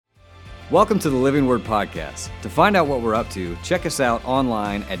Welcome to the Living Word Podcast. To find out what we're up to, check us out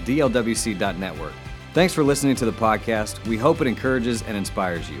online at dlwc.network. Thanks for listening to the podcast. We hope it encourages and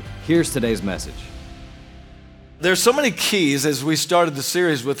inspires you. Here's today's message. There's so many keys as we started the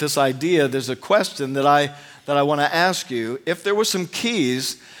series with this idea. There's a question that I want to ask you. If there were some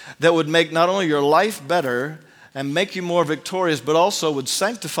keys that would make not only your life better and make you more victorious, but also would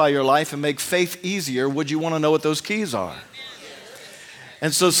sanctify your life and make faith easier, would you want to know what those keys are?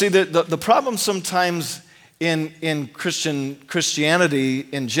 And so, see, the problem sometimes in Christianity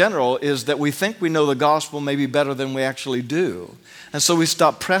in general is that we think we know the gospel maybe better than we actually do. And so we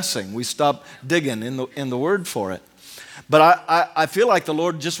stop pressing, we stop digging in the word for it. But I feel like the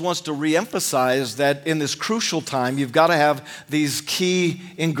Lord just wants to reemphasize that in this crucial time, you've got to have these key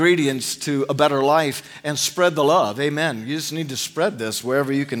ingredients to a better life and spread the love. Amen. You just need to spread this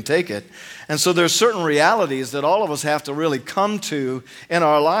wherever you can take it. And so there's certain realities that all of us have to really come to in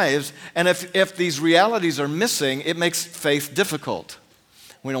our lives. And if these realities are missing, it makes faith difficult.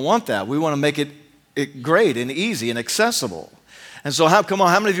 We don't want that. We want to make it great and easy and accessible. And so how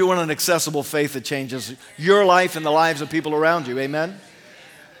many of you want an accessible faith that changes your life and the lives of people around you? Amen?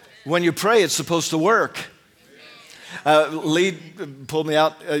 When you pray, it's supposed to work. Lee pulled me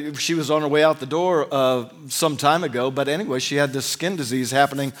out. She was on her way out the door some time ago, but anyway, she had this skin disease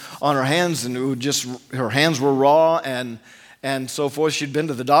happening on her hands, and her hands were raw and so forth. She'd been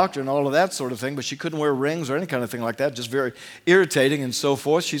to the doctor and all of that sort of thing, but she couldn't wear rings or any kind of thing like that, just very irritating and so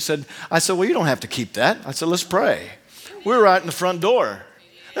forth. I said, well, you don't have to keep that. I said, let's pray. We were right in the front door.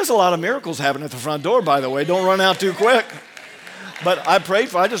 There's a lot of miracles happening at the front door, by the way. Don't run out too quick. But I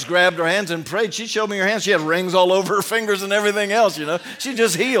just grabbed her hands and prayed. She showed me her hands. She had rings all over her fingers and everything else, you know. She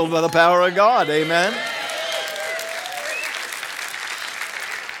just healed by the power of God. Amen.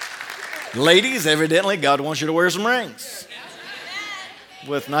 Ladies, evidently, God wants you to wear some rings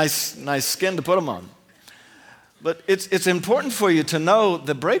with nice skin to put them on. But it's important for you to know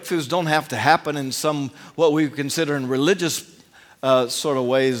the breakthroughs don't have to happen in some, what we consider in religious sort of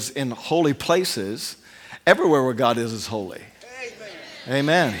ways, in holy places. Everywhere where God is holy.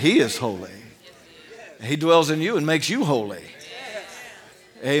 Amen. He is holy. He dwells in you and makes you holy.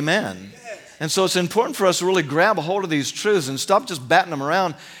 Amen. And so it's important for us to really grab a hold of these truths and stop just batting them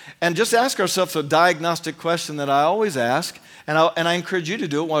around and just ask ourselves a diagnostic question that I always ask. And I encourage you to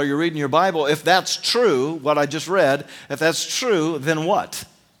do it while you're reading your Bible. If that's true, what I just read, if that's true, then what?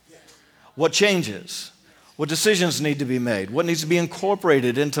 What changes? What decisions need to be made? What needs to be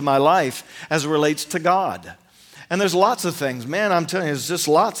incorporated into my life as it relates to God? And there's lots of things. Man, I'm telling you, there's just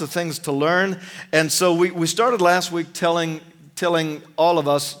lots of things to learn. And so we started last week telling all of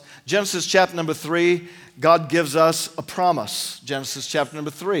us, Genesis chapter number 3, God gives us a promise. Genesis chapter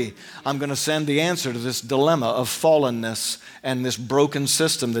number 3. I'm going to send the answer to this dilemma of fallenness and this broken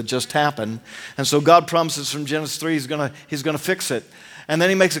system that just happened. And so God promises from Genesis 3 he's going to fix it. And then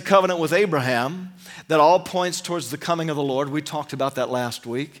he makes a covenant with Abraham that all points towards the coming of the Lord. We talked about that last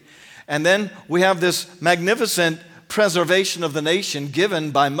week. And then we have this magnificent preservation of the nation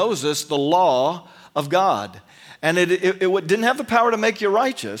given by Moses, the law of God. And it didn't have the power to make you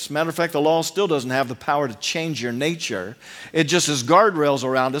righteous. Matter of fact, the law still doesn't have the power to change your nature. It just is guardrails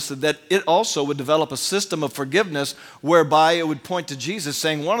around us that it also would develop a system of forgiveness whereby it would point to Jesus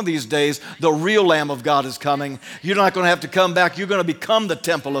saying, one of these days, the real Lamb of God is coming. You're not going to have to come back. You're going to become the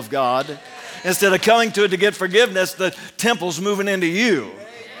temple of God. Instead of coming to it to get forgiveness, the temple's moving into you.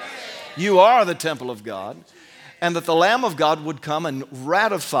 You are the temple of God. And that the Lamb of God would come and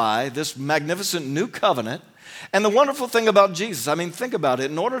ratify this magnificent new covenant. And the wonderful thing about Jesus, I mean, think about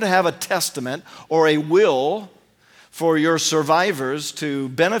it. In order to have a testament or a will for your survivors to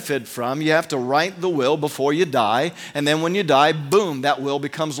benefit from, you have to write the will before you die. And then when you die, boom, that will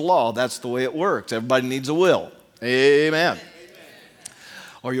becomes law. That's the way it works. Everybody needs a will. Amen.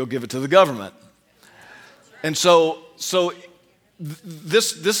 Or you'll give it to the government. And so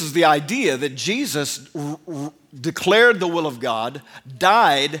this is the idea that Jesus declared the will of God,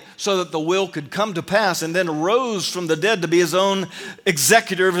 died so that the will could come to pass, and then rose from the dead to be his own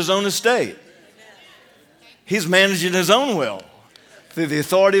executor of his own estate. He's managing his own will through the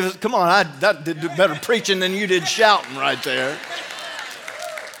authority of his... Come on, that did better preaching than you did shouting right there.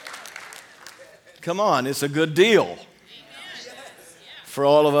 Come on, it's a good deal for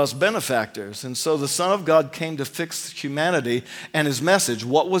all of us benefactors. And so the Son of God came to fix humanity, and his message,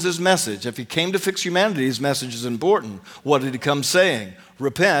 what was his message? If he came to fix humanity, his message is important. What did he come saying?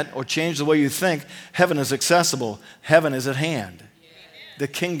 Repent or change the way you think. Heaven is accessible. Heaven is at hand. The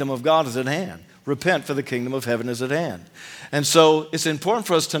kingdom of God is at hand. Repent, for the kingdom of heaven is at hand. And so it's important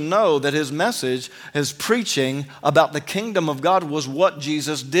for us to know that his message, his preaching about the kingdom of God was what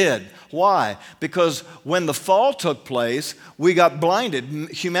Jesus did. Why? Because when the fall took place, we got blinded.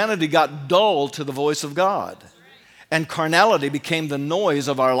 Humanity got dull to the voice of God. And carnality became the noise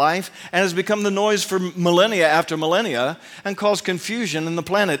of our life and has become the noise for millennia after millennia and caused confusion in the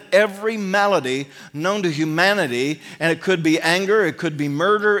planet. Every malady known to humanity, and it could be anger, it could be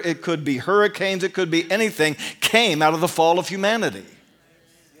murder, it could be hurricanes, it could be anything, came out of the fall of humanity.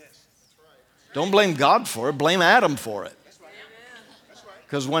 Don't blame God for it, blame Adam for it.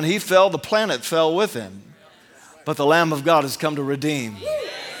 Because when he fell, the planet fell with him. But the Lamb of God has come to redeem.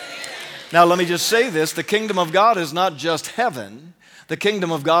 Now, let me just say this. The kingdom of God is not just heaven. The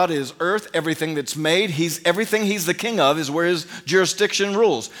kingdom of God is earth, everything that's made. Everything he's the king of is where his jurisdiction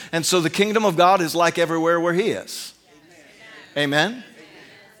rules. And so the kingdom of God is like everywhere where he is. Amen?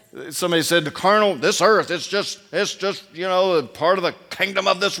 Somebody said, the carnal, this earth, it's just part of the kingdom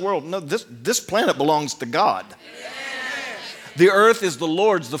of this world. No, this planet belongs to God. The earth is the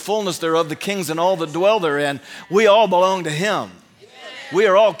Lord's, the fullness thereof, the kings and all that dwell therein. We all belong to him. We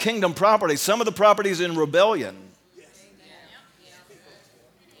are all kingdom property. Some of the property is in rebellion.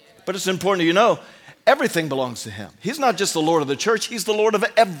 But it's important you know, everything belongs to him. He's not just the Lord of the church, he's the Lord of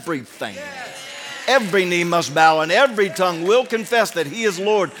everything. Every knee must bow and every tongue will confess that he is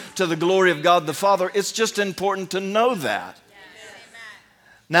Lord to the glory of God the Father. It's just important to know that.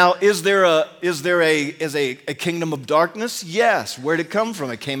 Now, is there a kingdom of darkness? Yes. Where did it come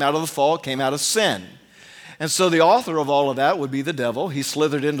from? It came out of the fall, it came out of sin. And so the author of all of that would be the devil. He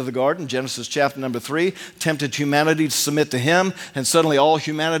slithered into the garden, Genesis chapter number 3, tempted humanity to submit to him, and suddenly all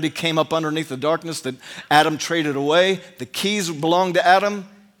humanity came up underneath the darkness that Adam traded away. The keys belonged to Adam,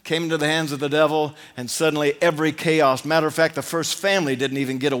 came into the hands of the devil, and suddenly every chaos. Matter of fact, the first family didn't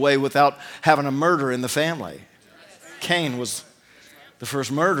even get away without having a murder in the family. Cain was the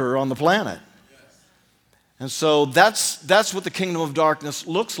first murderer on the planet. And so that's what the kingdom of darkness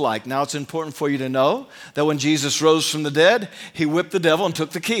looks like. Now it's important for you to know that when Jesus rose from the dead, he whipped the devil and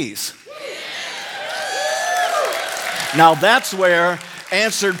took the keys. Now that's where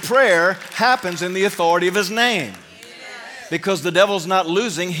answered prayer happens in the authority of his name. Because the devil's not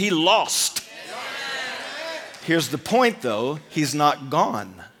losing, he lost. Here's the point though, he's not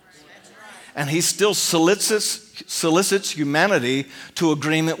gone. And he still solicits humanity to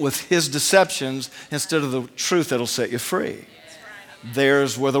agreement with his deceptions instead of the truth that'll set you free.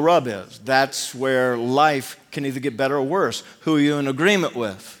 There's where the rub is. That's where life can either get better or worse. Who are you in agreement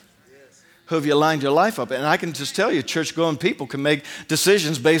with? Who have you lined your life up? And I can just tell you, church-going people can make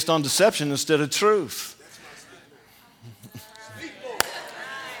decisions based on deception instead of truth.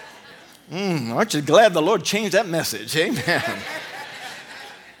 Aren't you glad the Lord changed that message? Amen.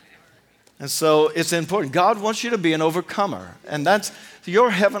 And so it's important. God wants you to be an overcomer. And that's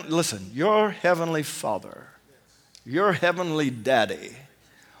your heavenly Father, your heavenly Daddy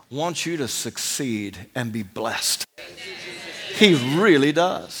wants you to succeed and be blessed. He really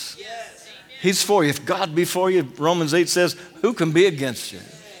does. He's for you. If God be for you, Romans 8 says, who can be against you?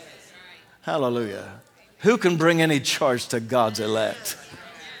 Hallelujah. Who can bring any charge to God's elect?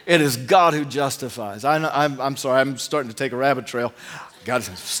 It is God who justifies. I'm sorry, I'm starting to take a rabbit trail. God,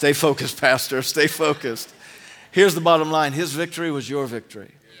 stay focused, Pastor. Stay focused. Here's the bottom line. His victory was your victory.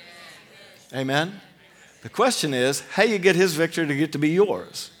 Amen? The question is, how do you get his victory to get to be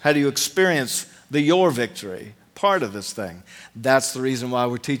yours? How do you experience your victory, part of this thing? That's the reason why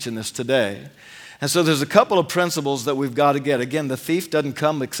we're teaching this today. And so there's a couple of principles that we've got to get. Again, the thief doesn't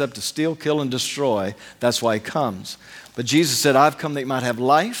come except to steal, kill, and destroy. That's why he comes. But Jesus said, I've come that you might have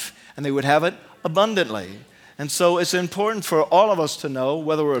life, and they would have it abundantly. And so it's important for all of us to know,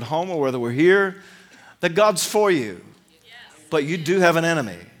 whether we're at home or whether we're here, that God's for you. But you do have an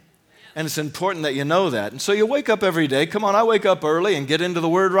enemy. And it's important that you know that. And so you wake up every day. Come on, I wake up early and get into the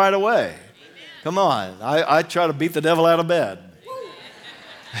Word right away. Come on. I try to beat the devil out of bed.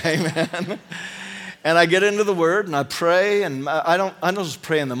 Amen. And I get into the Word and I pray. And I don't just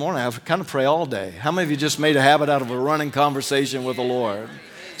pray in the morning. I kind of pray all day. How many of you just made a habit out of a running conversation with the Lord?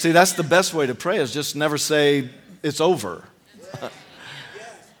 See, that's the best way to pray is just never say it's over.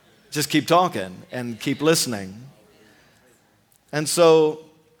 Just keep talking and keep listening. And so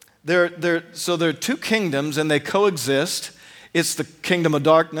there are two kingdoms and they coexist. It's the kingdom of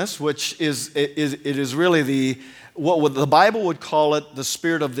darkness, which is really what the Bible would call it, the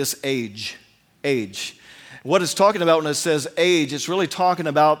spirit of this age. What it's talking about when it says age, it's really talking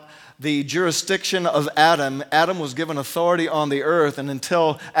about the jurisdiction of Adam. Adam was given authority on the earth, and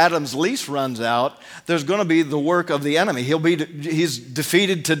until Adam's lease runs out, there's going to be the work of the enemy. He's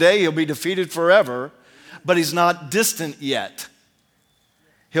defeated today, he'll be defeated forever, but he's not distant yet.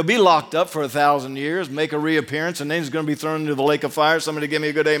 He'll be locked up for 1,000 years, make a reappearance, and then he's going to be thrown into the lake of fire. Somebody give me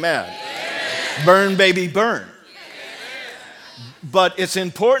a good amen. Burn, baby, burn. But it's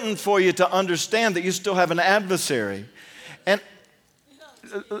important for you to understand that you still have an adversary. And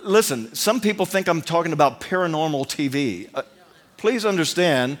listen, some people think I'm talking about paranormal TV. Please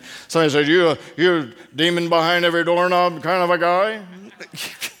understand. Somebody says, you're demon behind every doorknob kind of a guy?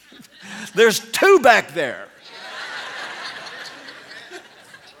 There's two back there.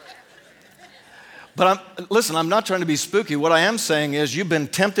 But I'm not trying to be spooky. What I am saying is you've been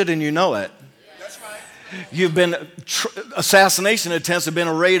tempted and you know it. That's right. You've been, assassination attempts have been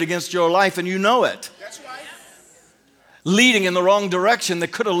arrayed against your life and you know it. That's right. Leading in the wrong direction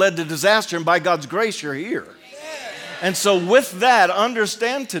that could have led to disaster, and by God's grace, you're here. And so with that,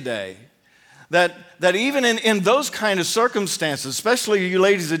 understand today that even in those kind of circumstances, especially you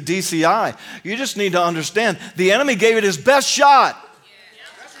ladies at DCI, you just need to understand the enemy gave it his best shot.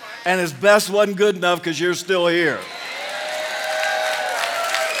 And his best wasn't good enough because you're still here.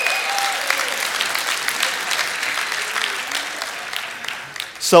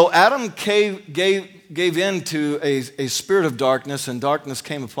 So Adam gave in to a spirit of darkness, and darkness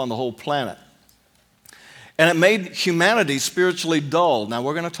came upon the whole planet. And it made humanity spiritually dull. Now,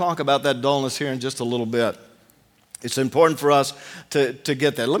 we're going to talk about that dullness here in just a little bit. It's important for us to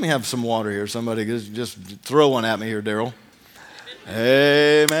get that. Let me have some water here. Somebody just throw one at me here, Daryl.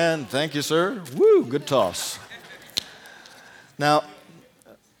 Amen. Thank you, sir. Woo, good toss. Now,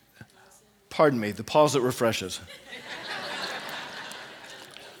 pardon me, the pause that refreshes.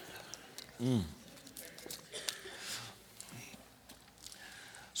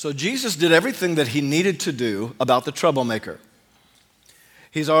 So Jesus did everything that he needed to do about the troublemaker.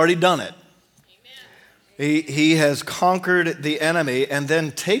 He's already done it. He has conquered the enemy and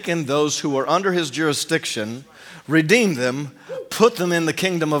then taken those who were under his jurisdiction, redeemed them, put them in the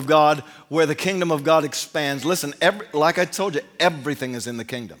kingdom of God, where the kingdom of God expands. Listen, like I told you, everything is in the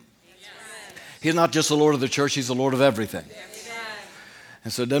kingdom. He's not just the Lord of the church, he's the Lord of everything.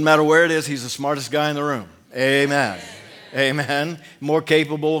 And so it doesn't matter where it is, he's the smartest guy in the room. Amen. Amen. More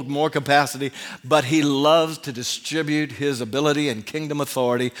capable, more capacity. But he loves to distribute his ability and kingdom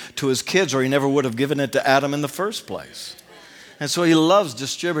authority to his kids, or he never would have given it to Adam in the first place. And so he loves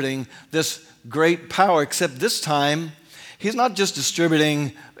distributing this great power, except this time, he's not just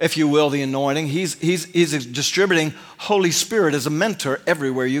distributing, if you will, the anointing. He's distributing Holy Spirit as a mentor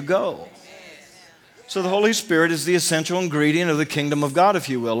everywhere you go. So the Holy Spirit is the essential ingredient of the kingdom of God, if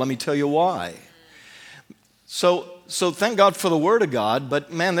you will. Let me tell you why. So thank God for the Word of God,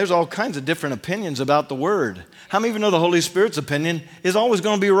 but man, there's all kinds of different opinions about the Word. How many of you know the Holy Spirit's opinion is always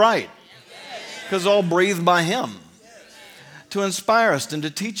going to be right? Because it's all breathed by Him to inspire us and to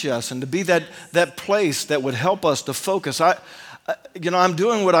teach us and to be that place that would help us to focus. I'm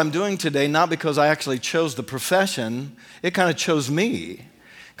doing what I'm doing today not because I actually chose the profession. It kind of chose me.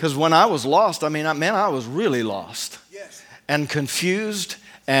 Because when I was lost, I was really lost. Yes. And confused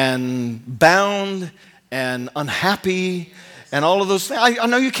and bound and unhappy and all of those things. I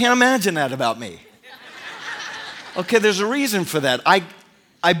know you can't imagine that about me. Okay, there's a reason for that.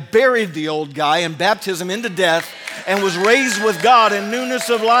 I buried the old guy in baptism into death and was raised with God in newness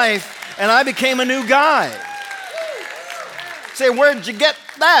of life, and I became a new guy. Say, where'd you get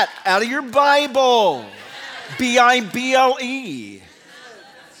that? Out of your Bible. Bible.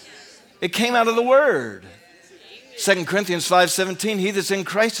 It came out of the Word. 2 Corinthians 5:17, he that's in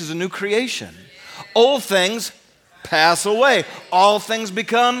Christ is a new creation. Old things pass away. All things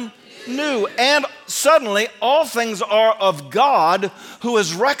become new. And suddenly, all things are of God, who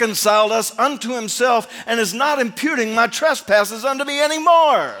has reconciled us unto himself and is not imputing my trespasses unto me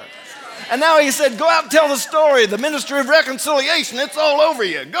anymore. And now he said, go out and tell the story, the ministry of reconciliation. It's all over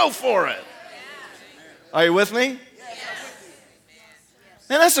you. Go for it. Are you with me?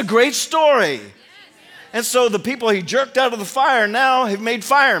 And that's a great story. And so the people he jerked out of the fire now have made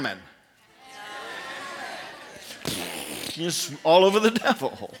firemen. Just all over the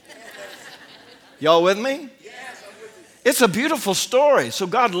devil. Y'all with me? It's a beautiful story. So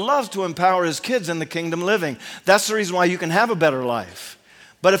God loves to empower his kids in the kingdom living. That's the reason why you can have a better life.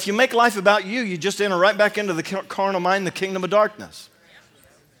 But if you make life about you, you just enter right back into the carnal mind, the kingdom of darkness.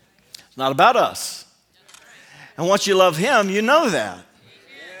 It's not about us. And once you love him, you know that.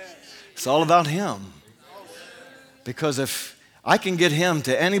 It's all about him. Because if I can get him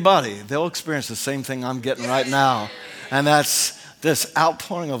to anybody, they'll experience the same thing I'm getting right now. And that's This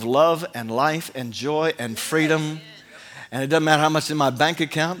outpouring of love and life and joy and freedom. And it doesn't matter how much in my bank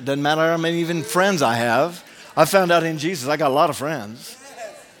account, doesn't matter how many even friends I have. I found out in Jesus I got a lot of friends.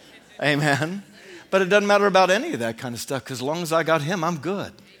 Amen. But it doesn't matter about any of that kind of stuff, because as long as I got him, I'm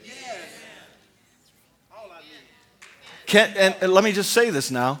good. And let me just say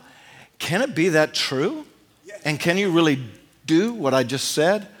this now. Can it be that true? And can you really do what I just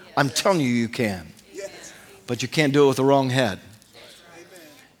said? I'm telling you, you can. But you can't do it with the wrong head.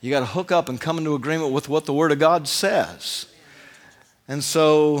 You got to hook up and come into agreement with what the Word of God says. And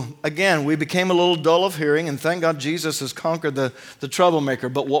so, again, we became a little dull of hearing, and thank God Jesus has conquered the troublemaker.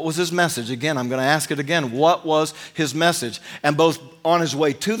 But what was his message? Again, I'm going to ask it again. What was his message? And both on his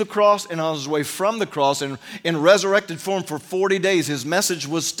way to the cross and on his way from the cross, and in resurrected form for 40 days, his message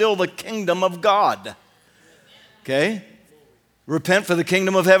was still the kingdom of God. Okay? Repent, for the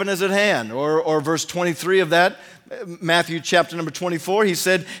kingdom of heaven is at hand. Or verse 23 of that, Matthew chapter number 24, he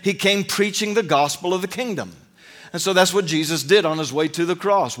said he came preaching the gospel of the kingdom. And so that's what Jesus did on his way to the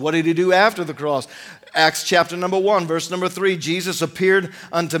cross. What did he do after the cross? Acts chapter number 1, verse number 3, Jesus appeared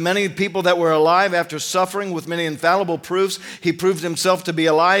unto many people that were alive after suffering with many infallible proofs. He proved himself to be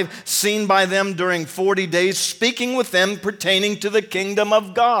alive, seen by them during 40 days, speaking with them pertaining to the kingdom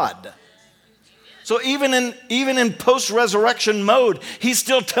of God. So even in post-resurrection mode, he's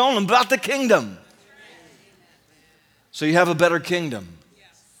still telling them about the kingdom. So you have a better kingdom.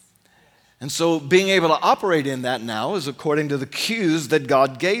 And so being able to operate in that now is according to the cues that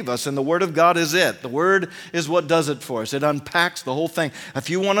God gave us. And the Word of God is it. The Word is what does it for us. It unpacks the whole thing. If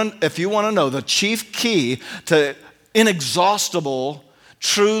you want to know the chief key to inexhaustible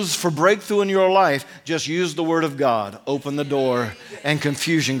truths for breakthrough in your life, just use the Word of God. Open the door and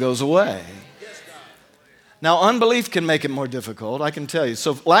confusion goes away. Now, unbelief can make it more difficult, I can tell you.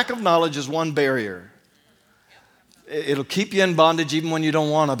 So lack of knowledge is one barrier. It'll keep you in bondage even when you don't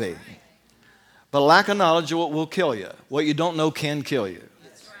want to be. But lack of knowledge will kill you. What you don't know can kill you.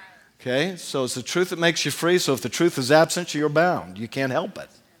 Okay? So it's the truth that makes you free. So if the truth is absent, you're bound. You can't help it.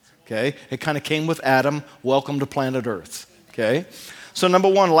 Okay? It kind of came with Adam. Welcome to planet Earth. Okay? So number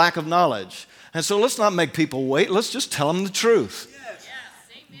one, lack of knowledge. And so let's not make people wait. Let's just tell them the truth.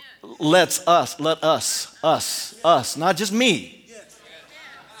 Let us, not just me.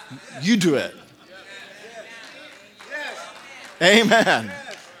 You do it. Amen.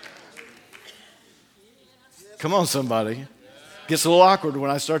 Come on, somebody. Gets a little awkward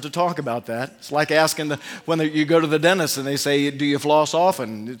when I start to talk about that. It's like asking when you go to the dentist and they say, do you floss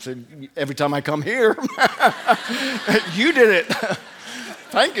often? It's every time I come here. You did it.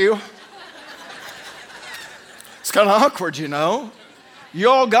 Thank you. It's kind of awkward, you know. You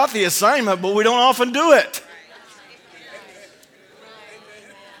all got the assignment, but we don't often do it.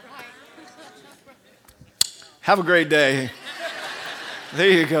 Have a great day. There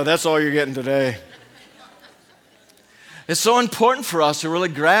you go. That's all you're getting today. It's so important for us to really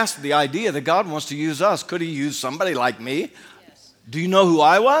grasp the idea that God wants to use us. Could he use somebody like me? Do you know who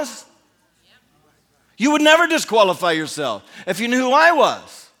I was? You would never disqualify yourself if you knew who I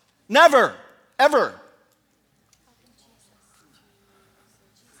was. Never, ever.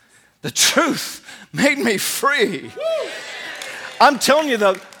 The truth made me free. I'm telling you,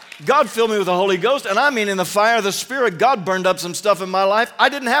 God filled me with the Holy Ghost, and I mean in the fire of the Spirit, God burned up some stuff in my life I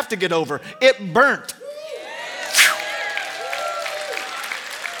didn't have to get over. It burnt.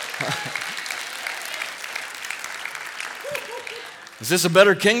 Is this a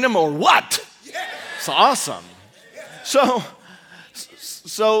better kingdom or what? It's awesome. So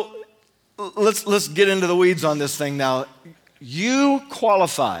let's get into the weeds on this thing now. You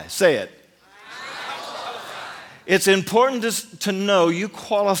qualify. Say it. It's important to know you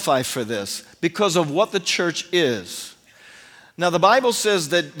qualify for this because of what the church is. Now, the Bible says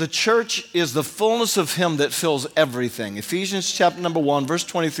that the church is the fullness of Him that fills everything. Ephesians chapter number 1, verse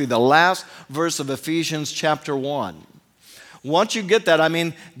 23, the last verse of Ephesians chapter 1. Once you get that, I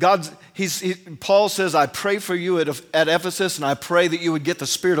mean, Paul says, I pray for you at Ephesus, and I pray that you would get the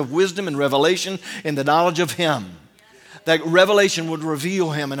spirit of wisdom and revelation in the knowledge of Him. That revelation would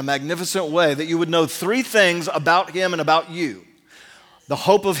reveal Him in a magnificent way, that you would know three things about Him and about you. The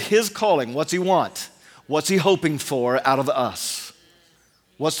hope of His calling. What's He want? What's He hoping for out of us?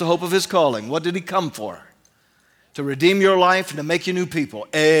 What's the hope of His calling? What did He come for? To redeem your life and to make you new people.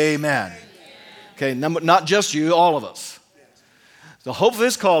 Amen. Okay, not just you, all of us. The hope of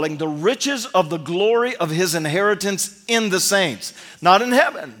His calling, the riches of the glory of His inheritance in the saints. Not in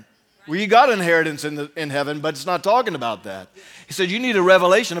heaven. Well, you got inheritance in heaven, but it's not talking about that. He said you need a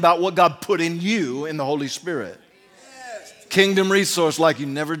revelation about what God put in you in the Holy Spirit. Kingdom resource like you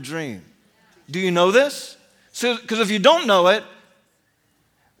never dreamed. Do you know this? Because if you don't know it,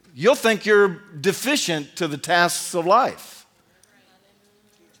 you'll think you're deficient to the tasks of life,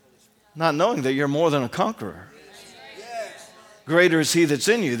 not knowing that you're more than a conqueror. Greater is he that's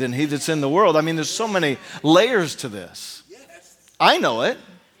in you than he that's in the world. I mean, there's so many layers to this. I know it,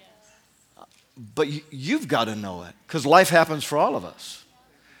 but you've got to know it, because life happens for all of us.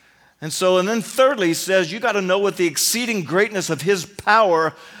 And then thirdly, he says, you got to know what the exceeding greatness of his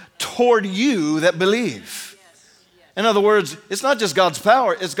power toward you that believe. In other words, it's not just God's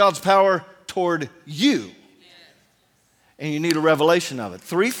power, it's God's power toward you. And you need a revelation of it.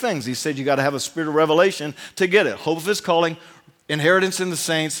 3 things he said you got to have a spirit of revelation to get it. Hope of his calling, inheritance in the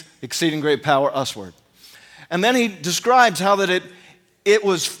saints, exceeding great power usward. And then he describes how that it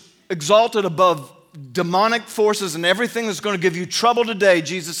was exalted above demonic forces and everything that's going to give you trouble today,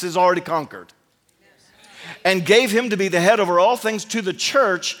 Jesus has already conquered. And gave him to be the head over all things to the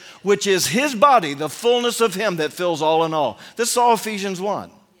church, which is his body, the fullness of him that fills all in all. This is all Ephesians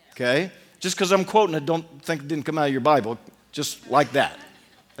 1, okay? Just because I'm quoting it, don't think it didn't come out of your Bible, just like that.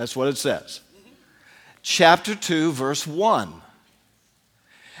 That's what it says. Chapter 2, verse 1.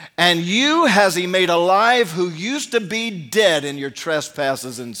 And you has he made alive who used to be dead in your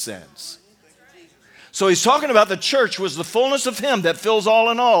trespasses and sins. So he's talking about the church was the fullness of him that fills all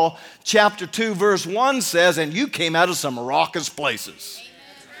in all. Chapter 2, verse 1 says, and you came out of some raucous places.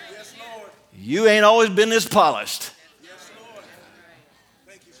 Yes, Lord. You ain't always been this polished. Yes, Lord.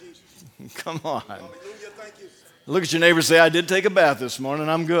 Thank you, Jesus. Come on. Hallelujah, thank you. Look at your neighbor and say, I did take a bath this morning.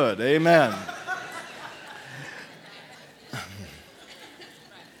 I'm good. Amen.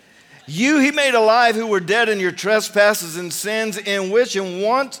 You he made alive who were dead in your trespasses and sins, in which you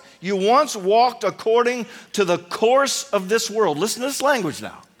once walked according to the course of this world. Listen to this language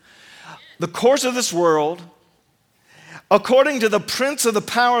now. The course of this world, according to the prince of the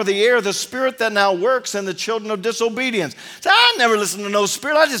power of the air, the spirit that now works in the children of disobedience. So I never listened to no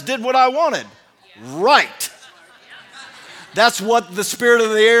spirit. I just did what I wanted. Right. That's what the spirit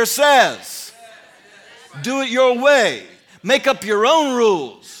of the air says. Do it your way. Make up your own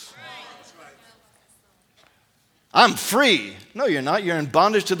rules. I'm free. No, you're not. You're in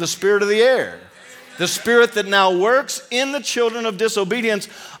bondage to the spirit of the air. The spirit that now works in the children of disobedience,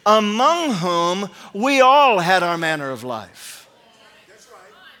 among whom we all had our manner of life.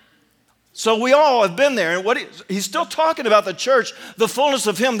 So we all have been there. And he's still talking about the church, the fullness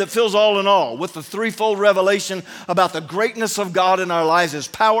of him that fills all in all, with the threefold revelation about the greatness of God in our lives, his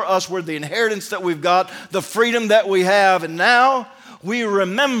power usward, the inheritance that we've got, the freedom that we have. And now we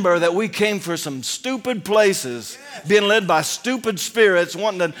remember that we came from some stupid places, being led by stupid spirits,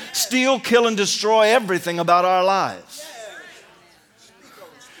 wanting to steal, kill, and destroy everything about our lives.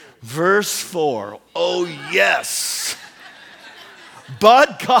 Verse 4, oh yes,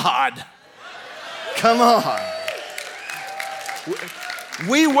 but God, come on.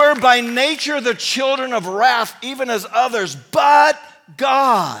 We were by nature the children of wrath, even as others, but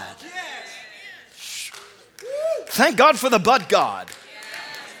God. Thank God for the but God,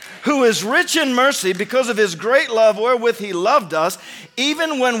 who is rich in mercy because of his great love wherewith he loved us,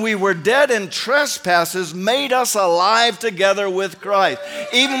 even when we were dead in trespasses, made us alive together with Christ.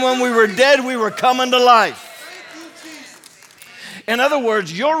 Even when we were dead, we were coming to life. In other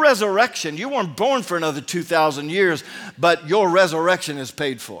words, your resurrection, you weren't born for another 2,000 years, but your resurrection is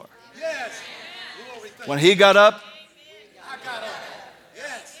paid for. When he got up,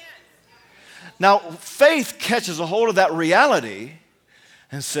 now, faith catches a hold of that reality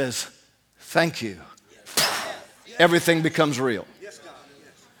and says, thank you. Everything becomes real.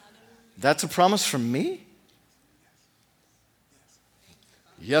 That's a promise from me?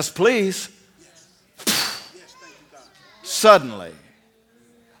 Yes, please. Suddenly,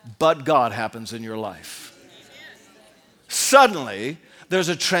 but God happens in your life. Suddenly, there's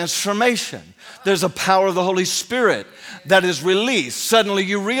a transformation. There's a power of the Holy Spirit that is released. Suddenly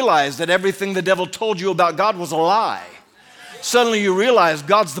you realize that everything the devil told you about God was a lie. Suddenly you realize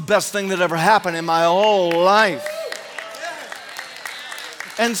God's the best thing that ever happened in my whole life.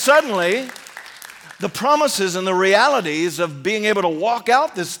 And suddenly, the promises and the realities of being able to walk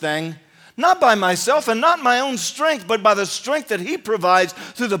out this thing, not by myself and not my own strength, but by the strength that he provides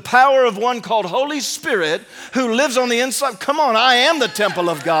through the power of one called Holy Spirit who lives on the inside. Come on, I am the temple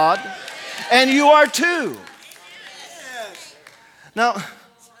of God, and you are too. Now,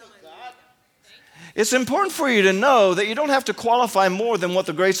 it's important for you to know that you don't have to qualify more than what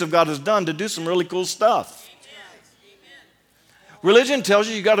the grace of God has done to do some really cool stuff. Religion tells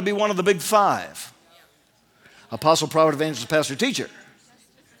you got to be one of the big five: apostle, prophet, evangelist, pastor, teacher.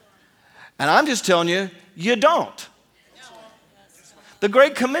 And I'm just telling you, you don't. The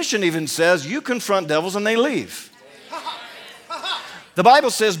Great Commission even says you confront devils and they leave. The Bible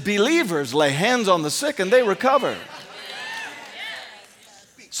says believers lay hands on the sick and they recover.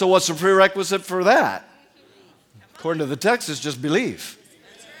 So what's the prerequisite for that? According to the text, it's just belief.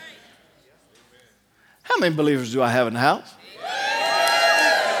 How many believers do I have in the house?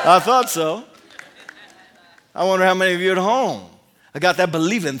 I thought so. I wonder how many of you at home. I got that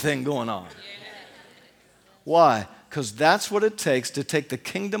believing thing going on. Why? Because that's what it takes to take the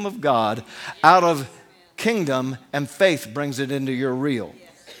kingdom of God out of kingdom, and faith brings it into your real.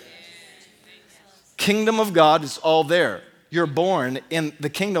 Kingdom of God is all there. You're born in the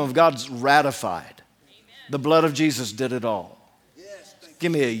kingdom of God's ratified. The blood of Jesus did it all.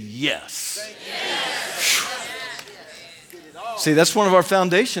 Give me a yes. See, that's one of our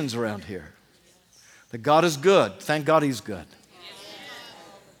foundations around here. That God is good. Thank God He's good.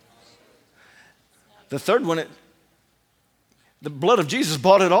 The third one, the blood of Jesus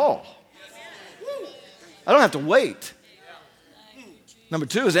bought it all. I don't have to wait. Number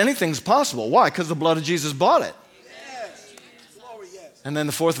two is anything's possible. Why? Because the blood of Jesus bought it. And then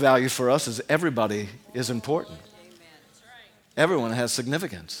the fourth value for us is everybody is important. Everyone has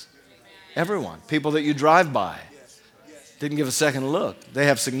significance. Everyone. People that you drive by didn't give a second look. They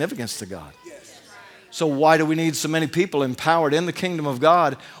have significance to God. So why do we need so many people empowered in the kingdom of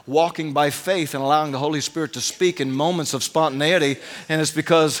God, walking by faith and allowing the Holy Spirit to speak in moments of spontaneity? And it's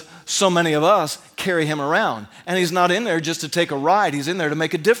because so many of us carry Him around. And He's not in there just to take a ride. He's in there to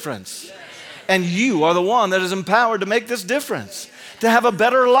make a difference. And you are the one that is empowered to make this difference, to have a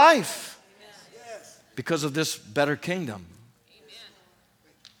better life because of this better kingdom.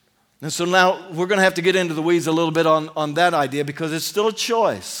 And so now we're going to have to get into the weeds a little bit on that idea because it's still a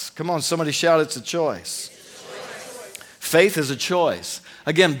choice. Come on, somebody shout, it's a choice. Faith is a choice.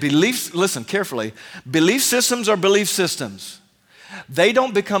 Again, beliefs, listen carefully. Belief systems are belief systems. They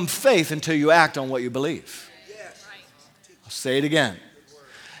don't become faith until you act on what you believe. I'll say it again.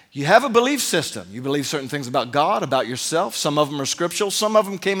 You have a belief system. You believe certain things about God, about yourself. Some of them are scriptural. Some of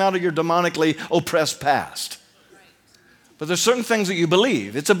them came out of your demonically oppressed past. But there's certain things that you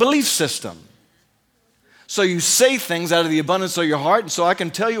believe. It's a belief system. So you say things out of the abundance of your heart, and so I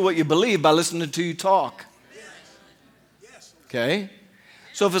can tell you what you believe by listening to you talk. Okay?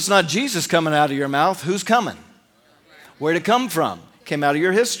 So if it's not Jesus coming out of your mouth, who's coming? Where'd it come from? Came out of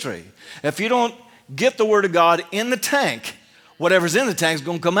your history. If you don't get the Word of God in the tank, whatever's in the tank is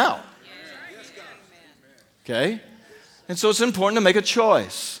going to come out. Okay? And so it's important to make a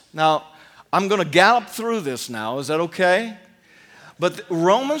choice. Now, I'm going to gallop through this now. Is that okay? But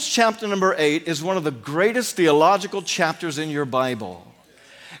Romans chapter number 8 is one of the greatest theological chapters in your Bible.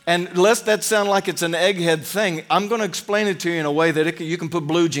 And lest that sound like it's an egghead thing, I'm going to explain it to you in a way that you can put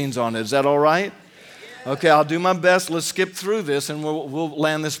blue jeans on it. Is that all right? Okay, I'll do my best. Let's skip through this and we'll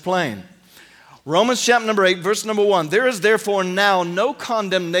land this plane. Romans chapter number 8, verse number 1. There is therefore now no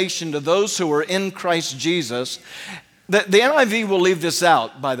condemnation to those who are in Christ Jesus. The NIV will leave this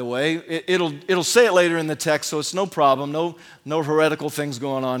out, by the way. It'll say it later in the text, so it's no problem. No heretical things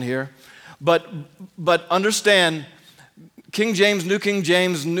going on here. But understand, King James, New King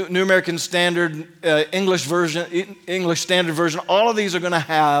James, New American Standard, English Standard Version, all of these are going to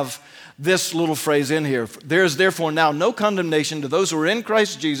have this little phrase in here. There is therefore now no condemnation to those who are in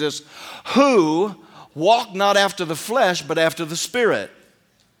Christ Jesus, who walk not after the flesh, but after the Spirit.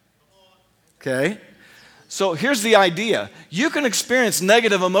 Okay? So here's the idea. You can experience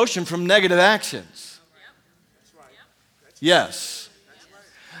negative emotion from negative actions. Yes.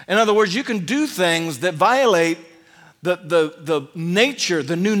 In other words, you can do things that violate the nature,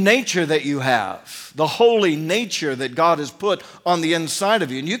 the new nature that you have, the holy nature that God has put on the inside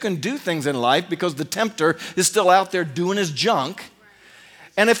of you. And you can do things in life because the tempter is still out there doing his junk.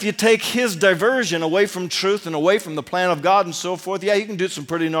 And if you take his diversion away from truth and away from the plan of God and so forth, yeah, you can do some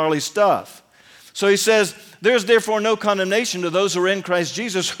pretty gnarly stuff. So he says, there's therefore no condemnation to those who are in Christ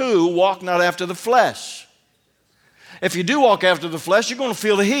Jesus who walk not after the flesh. If you do walk after the flesh, you're going to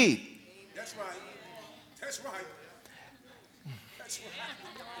feel the heat. That's right. That's right. That's right.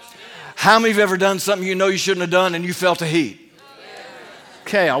 How many of you have ever done something you know you shouldn't have done and you felt the heat?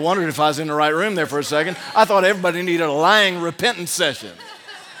 Okay, I wondered if I was in the right room there for a second. I thought everybody needed a lying repentance session.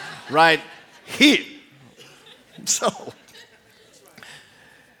 Right? Heat. So,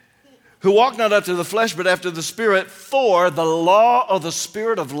 who walk not after the flesh, but after the Spirit, for the law of the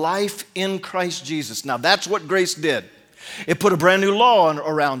Spirit of life in Christ Jesus. Now, that's what grace did. It put a brand new law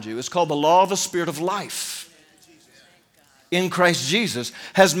around you. It's called the law of the Spirit of life in Christ Jesus,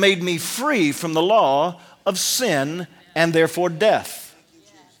 has made me free from the law of sin and therefore death.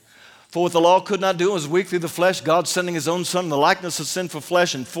 For what the law could not do was weak through the flesh, God sending His own Son in the likeness of sinful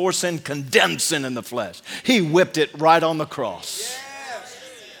flesh, and for sin condemned sin in the flesh. He whipped it right on the cross.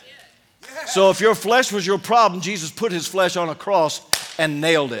 So if your flesh was your problem, Jesus put his flesh on a cross and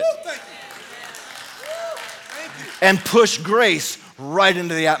nailed it. And pushed grace right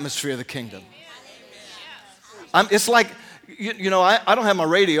into the atmosphere of the kingdom. It's like, I don't have my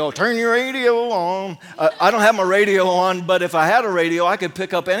radio. Turn your radio on. I don't have my radio on, but if I had a radio, I could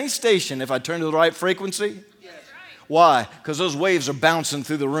pick up any station if I turned to the right frequency. Why? Because those waves are bouncing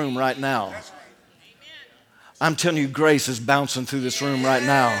through the room right now. I'm telling you, grace is bouncing through this room right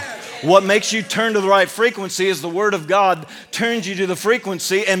now. What makes you turn to the right frequency is the Word of God turns you to the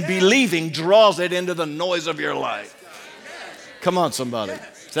frequency, and believing draws it into the noise of your life. Come on, somebody.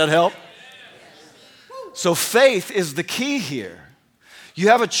 Does that help? So faith is the key here. You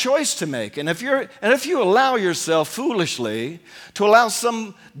have a choice to make. And if you allow yourself foolishly to allow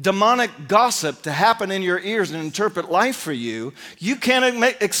some demonic gossip to happen in your ears and interpret life for you, you can't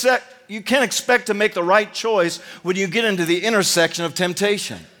expect to make the right choice when you get into the intersection of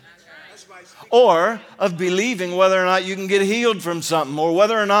temptation. Or of believing whether or not you can get healed from something, or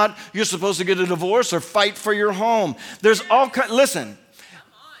whether or not you're supposed to get a divorce or fight for your home. There's all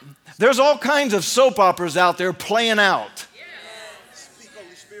kinds of soap operas out there playing out.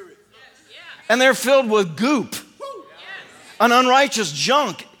 And they're filled with goop and unrighteous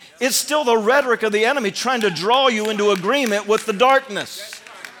junk. It's still the rhetoric of the enemy trying to draw you into agreement with the darkness.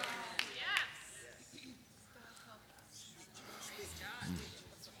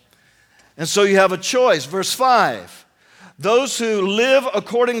 And so you have a choice. Verse 5, those who live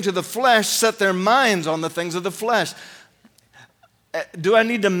according to the flesh set their minds on the things of the flesh. Do I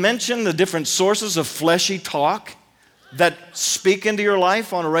need to mention the different sources of fleshy talk that speak into your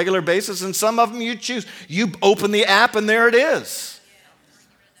life on a regular basis? And some of them you choose. You open the app and there it is.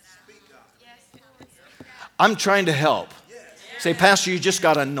 I'm trying to help. Say, Pastor, you just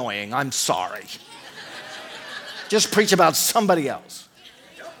got annoying. I'm sorry. Just preach about somebody else.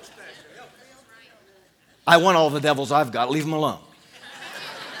 I want all the devils I've got. Leave them alone.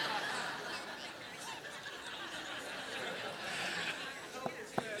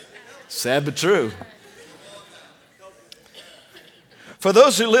 Sad but true. For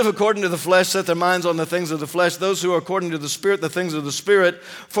those who live according to the flesh set their minds on the things of the flesh. Those who are according to the Spirit, the things of the Spirit.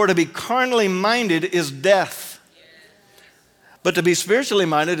 For to be carnally minded is death. But to be spiritually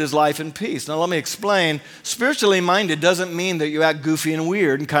minded is life and peace. Now let me explain. Spiritually minded doesn't mean that you act goofy and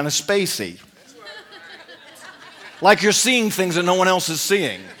weird and kind of spacey. Like you're seeing things that no one else is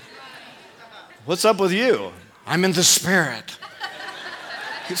seeing. What's up with you? I'm in the Spirit.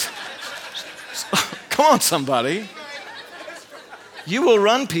 Come on, somebody. You will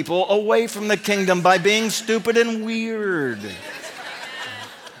run people away from the kingdom by being stupid and weird.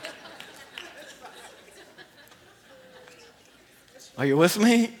 Are you with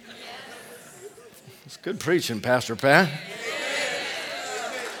me? It's good preaching, Pastor Pat.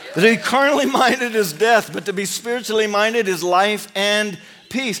 That to be carnally minded is death, but to be spiritually minded is life and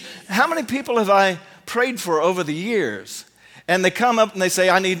peace. How many people have I prayed for over the years? And they come up and they say,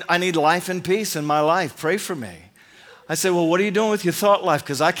 I need life and peace in my life. Pray for me. I say, well, what are you doing with your thought life?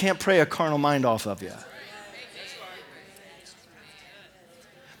 Because I can't pray a carnal mind off of you.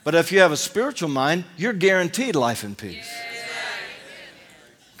 But if you have a spiritual mind, you're guaranteed life and peace.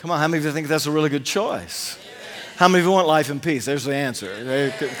 Come on, how many of you think that's a really good choice? How many of you want life and peace? There's the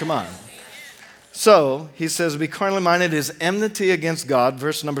answer. Come on. So, he says, to be carnally minded is enmity against God.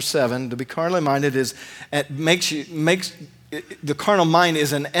 Verse number 7, to be carnally minded makes the carnal mind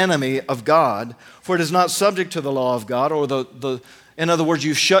is an enemy of God, for it is not subject to the law of God, or in other words,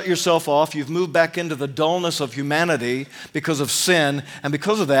 you've shut yourself off, you've moved back into the dullness of humanity because of sin, and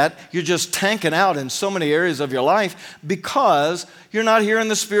because of that, you're just tanking out in so many areas of your life because you're not hearing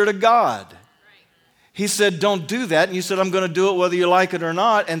the Spirit of God. He said, don't do that. And you said, I'm going to do it whether you like it or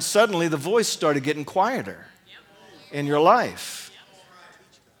not. And suddenly the voice started getting quieter in your life.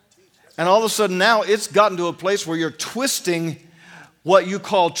 And all of a sudden now it's gotten to a place where you're twisting what you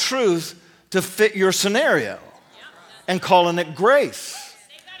call truth to fit your scenario and calling it grace.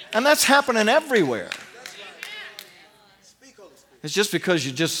 And that's happening everywhere. It's just because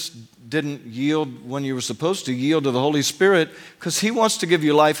you just didn't yield when you were supposed to yield to the Holy Spirit, because He wants to give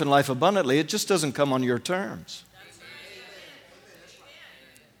you life and life abundantly. It just doesn't come on your terms.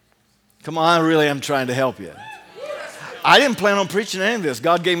 Come on, I really am trying to help you. I didn't plan on preaching any of this.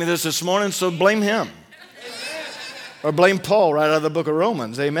 God gave me this morning, so blame Him. Or blame Paul right out of the book of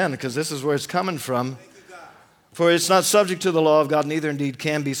Romans. Amen, because this is where it's coming from. For it's not subject to the law of God, neither indeed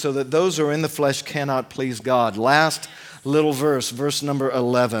can be, so that those who are in the flesh cannot please God. Last little verse number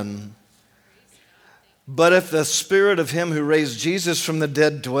 11. But if the Spirit of Him who raised Jesus from the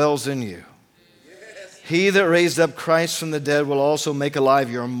dead dwells in you, He that raised up Christ from the dead will also make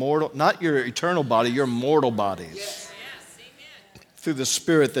alive your mortal, not your eternal body, your mortal bodies, through the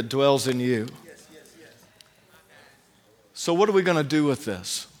Spirit that dwells in you. So what are we going to do with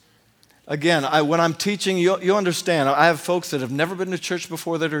this? Again, when I'm teaching, you understand, I have folks that have never been to church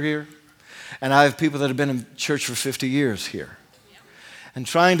before that are here, and I have people that have been in church for 50 years here. And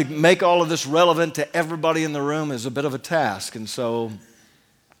trying to make all of this relevant to everybody in the room is a bit of a task. And so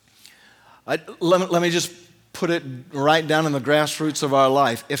let me just put it right down in the grassroots of our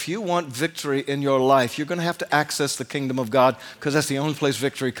life. If you want victory in your life, you're going to have to access the kingdom of God, because that's the only place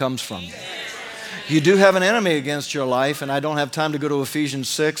victory comes from. You do have an enemy against your life, and I don't have time to go to Ephesians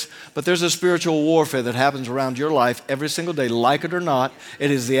 6, but there's a spiritual warfare that happens around your life every single day. Like it or not, it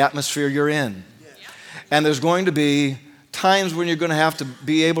is the atmosphere you're in. And there's going to be times when you're going to have to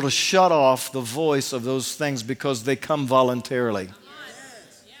be able to shut off the voice of those things because they come voluntarily.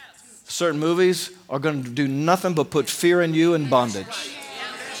 Certain movies are going to do nothing but put fear in you and bondage.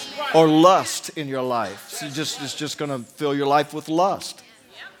 Or lust in your life. So it's just going to fill your life with lust.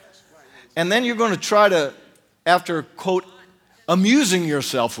 And then you're going to try to, after, quote, amusing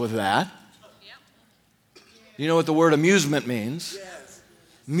yourself with that. You know what the word amusement means?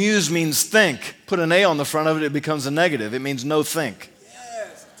 Muse means think. Put an A on the front of it, it becomes a negative. It means no think.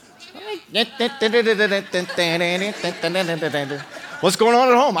 What's going on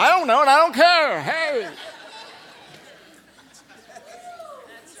at home? I don't know and I don't care. Hey.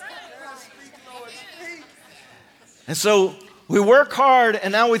 And so we work hard,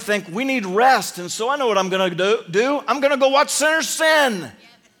 and now we think we need rest. And so I know what I'm going to do. I'm going to go watch sinners sin.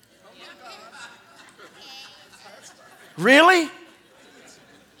 Really?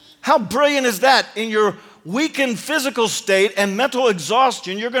 How brilliant is that? In your weakened physical state and mental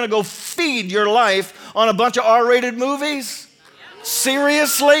exhaustion, you're going to go feed your life on a bunch of R-rated movies?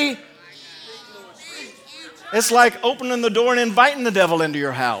 Seriously? It's like opening the door and inviting the devil into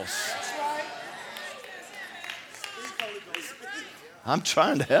your house. I'm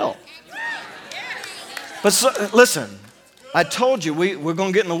trying to help. But listen, I told you we're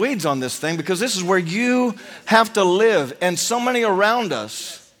going to get in the weeds on this thing, because this is where you have to live. And so many around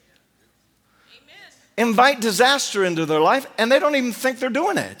us invite disaster into their life, and they don't even think they're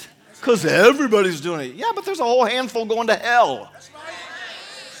doing it, because everybody's doing it. Yeah, but there's a whole handful going to hell.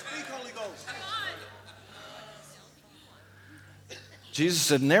 Jesus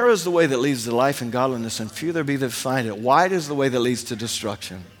said, narrow is the way that leads to life and godliness, and few there be that find it. Wide is the way that leads to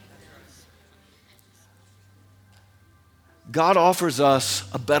destruction. God offers us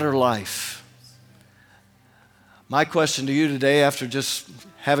a better life. My question to you today, after just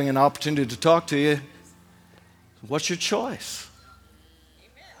having an opportunity to talk to you, what's your choice?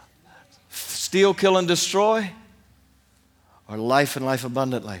 Steal, kill, and destroy, or life and life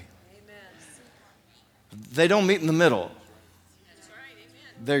abundantly? They don't meet in the middle.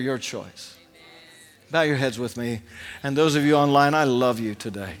 They're your choice. Bow your heads with me. And those of you online, I love you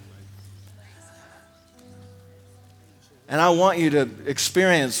today. And I want you to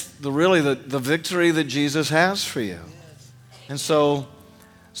experience the victory that Jesus has for you. And so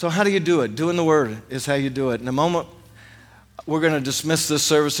how do you do it? Doing the Word is how you do it. In a moment, we're going to dismiss this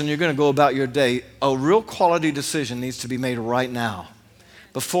service, and you're going to go about your day. A real quality decision needs to be made right now,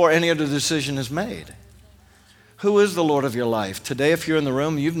 before any other decision is made. Who is the Lord of your life? Today, if you're in the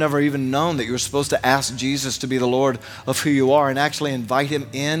room, you've never even known that you're supposed to ask Jesus to be the Lord of who you are and actually invite Him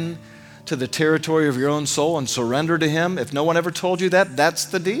in to the territory of your own soul and surrender to Him. If no one ever told you that, that's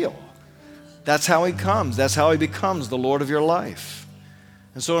the deal. That's how He comes. That's how He becomes the Lord of your life.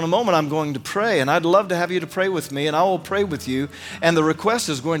 And so in a moment, I'm going to pray, and I'd love to have you to pray with me, and I will pray with you. And the request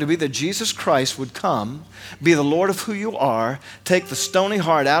is going to be that Jesus Christ would come, be the Lord of who you are, take the stony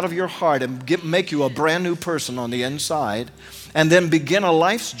heart out of your heart and make you a brand new person on the inside, and then begin a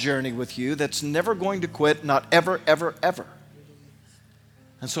life's journey with you that's never going to quit, not ever, ever, ever.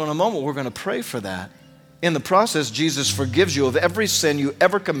 And so in a moment, we're going to pray for that. In the process, Jesus forgives you of every sin you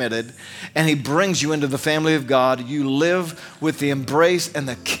ever committed, and He brings you into the family of God. You live with the embrace and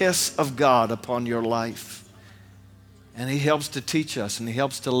the kiss of God upon your life. And He helps to teach us, and He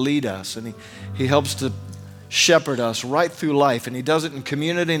helps to lead us, and He helps to shepherd us right through life. And He does it in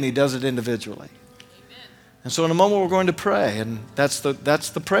community, and He does it individually. Amen. And so in a moment, we're going to pray, and that's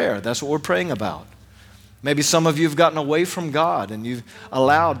the prayer. That's what we're praying about. Maybe some of you have gotten away from God and you've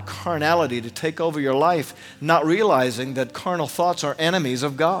allowed carnality to take over your life, not realizing that carnal thoughts are enemies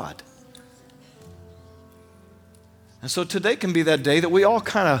of God. And so today can be that day that we all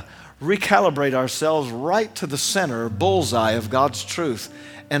kind of recalibrate ourselves right to the center, bullseye of God's truth,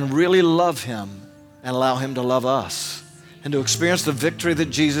 and really love Him and allow Him to love us and to experience the victory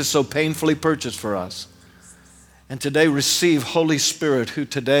that Jesus so painfully purchased for us. And today receive Holy Spirit, who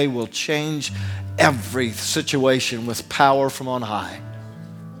today will change every situation with power from on high.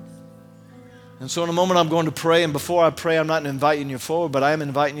 And so in a moment I'm going to pray, and before I pray, I'm not inviting you forward, but I am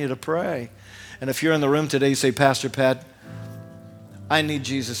inviting you to pray. And if you're in the room today, you say, Pastor Pat, I need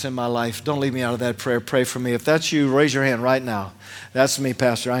Jesus in my life. Don't leave me out of that prayer. Pray for me. If that's you, raise your hand right now. That's me,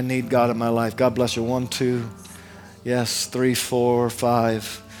 Pastor. I need God in my life. God bless you. 1, 2, yes, 3, 4,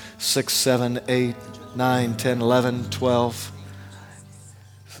 5, 6, 7, 8, 9, 10, 11, 12.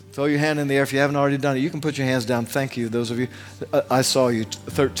 Throw your hand in the air if you haven't already done it. You can put your hands down. Thank you. Those of you, I saw you,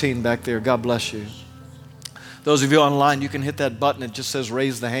 13 back there. God bless you. Those of you online, you can hit that button. It just says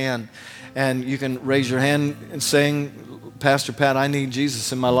raise the hand. And you can raise your hand and saying, Pastor Pat, I need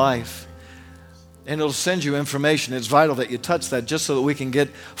Jesus in my life. And it'll send you information. It's vital that you touch that just so that we can get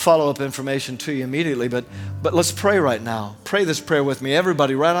follow-up information to you immediately. But let's pray right now. Pray this prayer with me.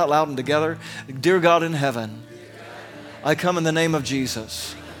 Everybody, right out loud and together. Dear God in heaven, I come in the name of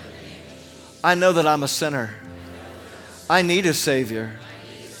Jesus. I know that I'm a sinner. I need a Savior.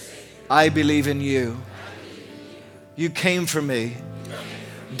 I believe in you. You came for me,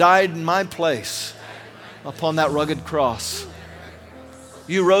 died in my place upon that rugged cross.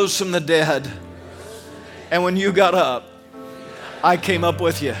 You rose from the dead. And when you got up, I came up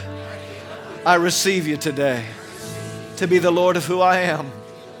with you. I receive you today to be the Lord of who I am.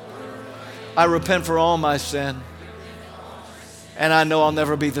 I repent for all my sin. And I know I'll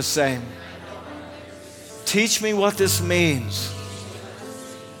never be the same. Teach me what this means.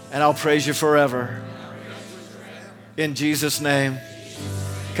 And I'll praise you forever. In Jesus' name.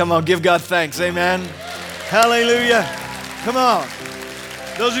 Come on, give God thanks. Amen. Hallelujah. Come on.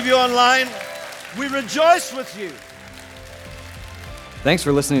 Those of you online, we rejoice with you. Thanks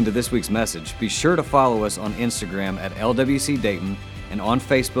for listening to this week's message. Be sure to follow us on Instagram at LWC Dayton and on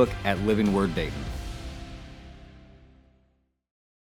Facebook at Living Word Dayton.